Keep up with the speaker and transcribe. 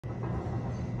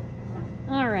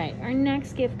All right, our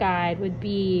next gift guide would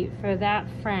be for that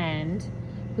friend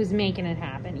who's making it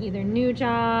happen. Either new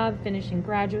job, finishing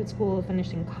graduate school,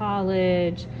 finishing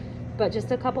college, but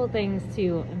just a couple things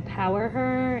to empower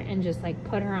her and just like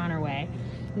put her on her way.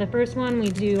 The first one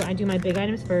I do my big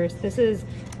items first. This is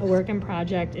a work in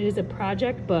project. It is a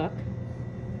project book.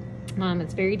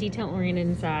 It's very detail oriented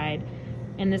inside,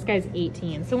 and this guy's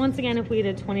 18. So once again, if we had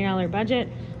a $20 budget,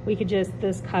 we could just,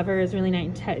 this cover is really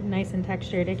nice and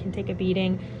textured. It can take a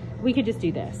beating. We could just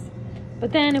do this.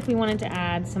 But then if we wanted to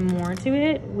add some more to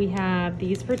it, we have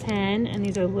these for 10, and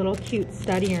these are little cute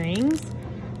stud earrings.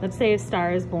 Let's say a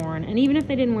star is born, and even if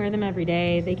they didn't wear them every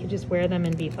day, they could just wear them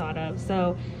and be thought of.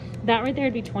 So that right there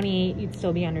would be 28, you'd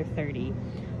still be under 30.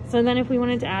 So then if we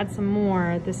wanted to add some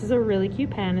more, this is a really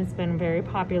cute pen. It's been very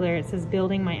popular. It says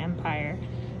Building My Empire.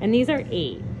 And these are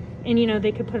 8. And you know,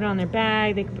 they could put it on their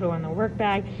bag, they could put it on their work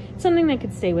bag, something that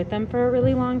could stay with them for a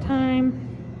really long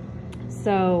time.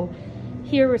 So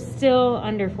here we're still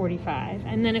under 45.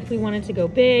 And then if we wanted to go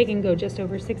big and go just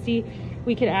over 60,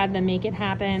 we could add the Make It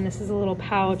Happen. This is a little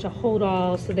pouch, a hold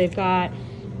all. So they've got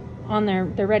on they're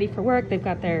ready for work. They've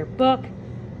got their book,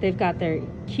 they've got their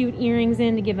cute earrings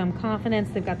in to give them confidence.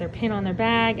 They've got their pin on their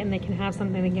bag, and they can have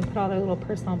something they can put all their little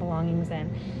personal belongings in.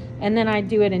 And then I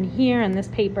do it in here on this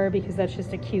paper because that's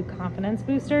just a cute confidence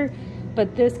booster.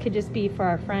 But this could just be for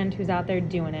our friend who's out there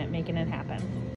doing it, making it happen.